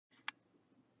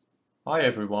Hi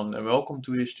everyone and welcome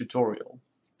to this tutorial.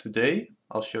 Today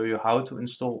I'll show you how to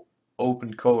install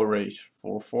OpenCoarrays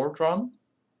for Fortran.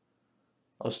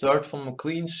 I'll start from a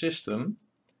clean system,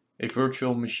 a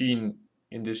virtual machine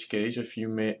in this case as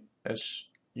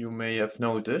you may have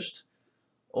noticed.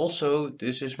 Also,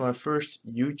 this is my first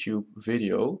YouTube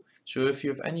video, so if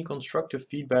you have any constructive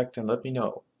feedback then let me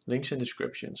know. Links in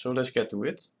description, so let's get to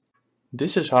it.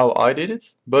 This is how I did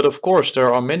it, but of course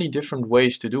there are many different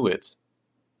ways to do it.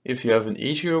 If you have an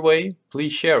easier way,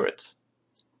 please share it.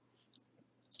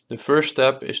 The first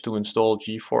step is to install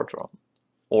Fortran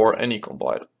or any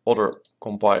other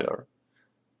compiler.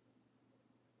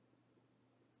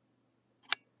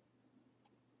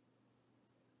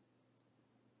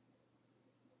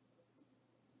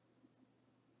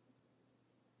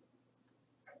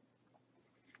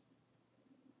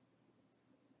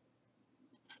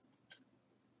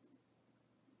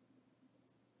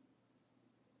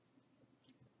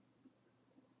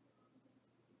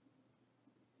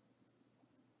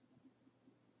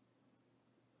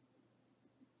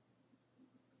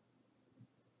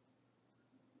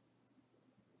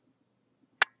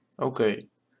 Okay,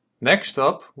 next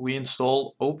up we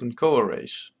install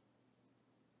OpenCoarrays.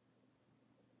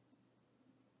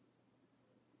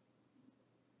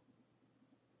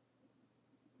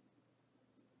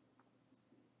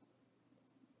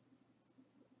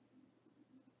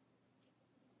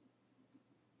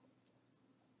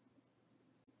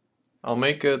 I'll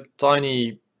make a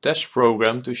tiny test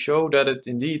program to show that it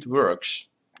indeed works.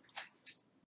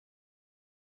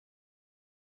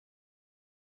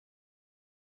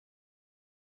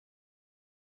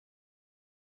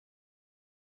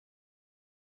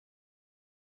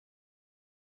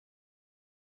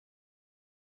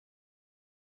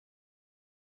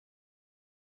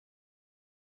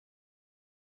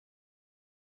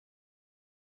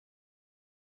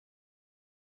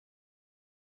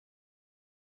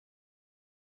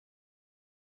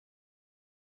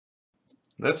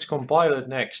 Let's compile it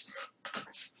next.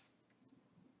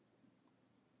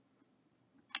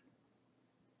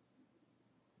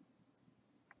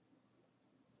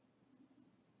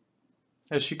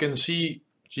 As you can see,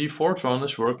 Fortran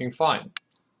is working fine.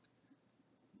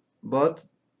 But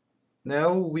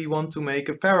now we want to make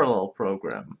a parallel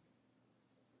program.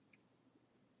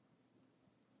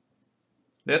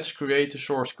 Let's create the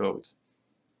source code.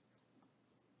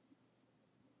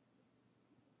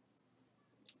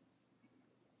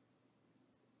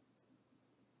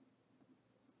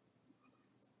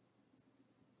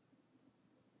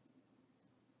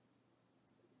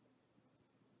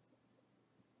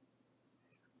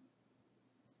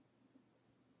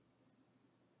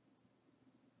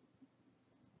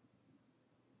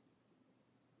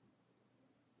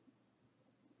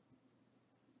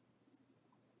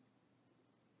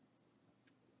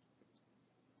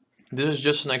 This is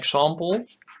just an example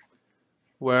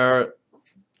where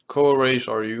coarrays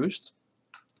are used.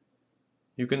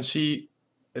 You can see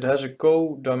it has a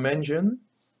co-dimension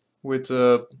with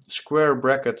square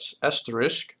brackets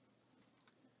asterisk.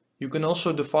 You can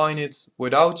also define it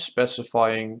without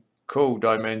specifying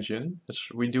co-dimension, as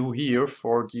we do here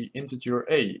for the integer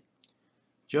a.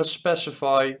 Just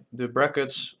specify the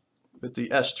brackets with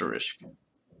the asterisk.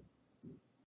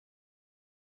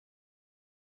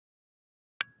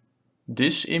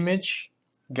 This image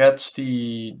gets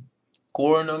the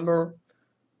core number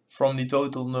from the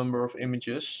total number of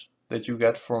images that you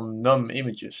get from num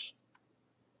images.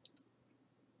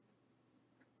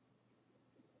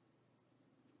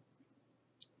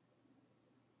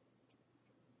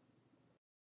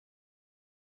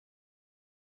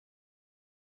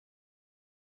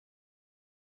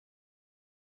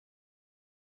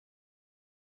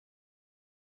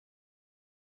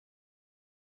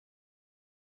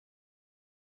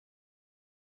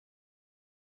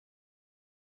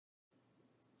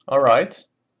 Alright,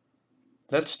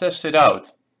 let's test it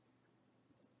out.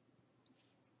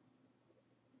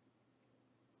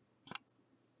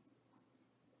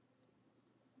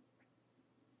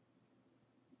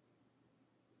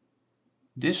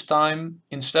 This time,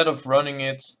 instead of running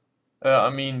it,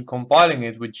 compiling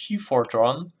it with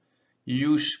Fortran, you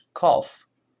use CAF,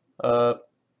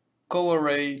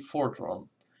 Coarray Fortran.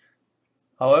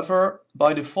 However,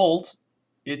 by default,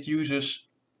 it uses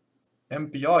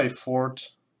mpiexec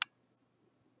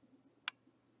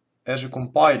as a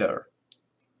compiler.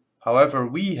 However,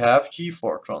 we have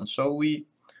Fortran, so we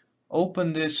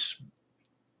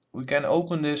can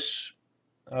open this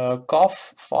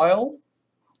CAF file,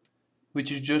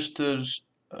 which is just a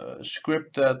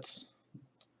script that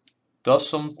does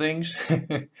some things,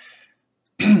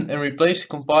 and replace the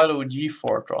compiler with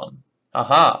Fortran.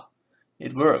 Aha!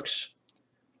 It works.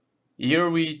 Here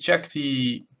we check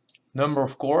the number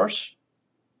of cores.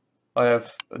 I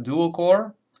have a dual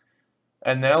core,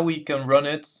 and now we can run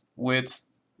it with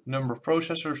number of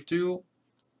processors too,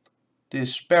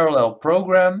 this parallel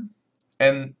program,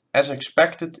 and as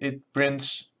expected it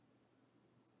prints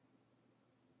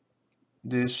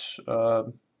this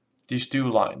these two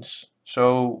lines.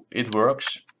 So it works.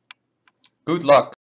 Good luck.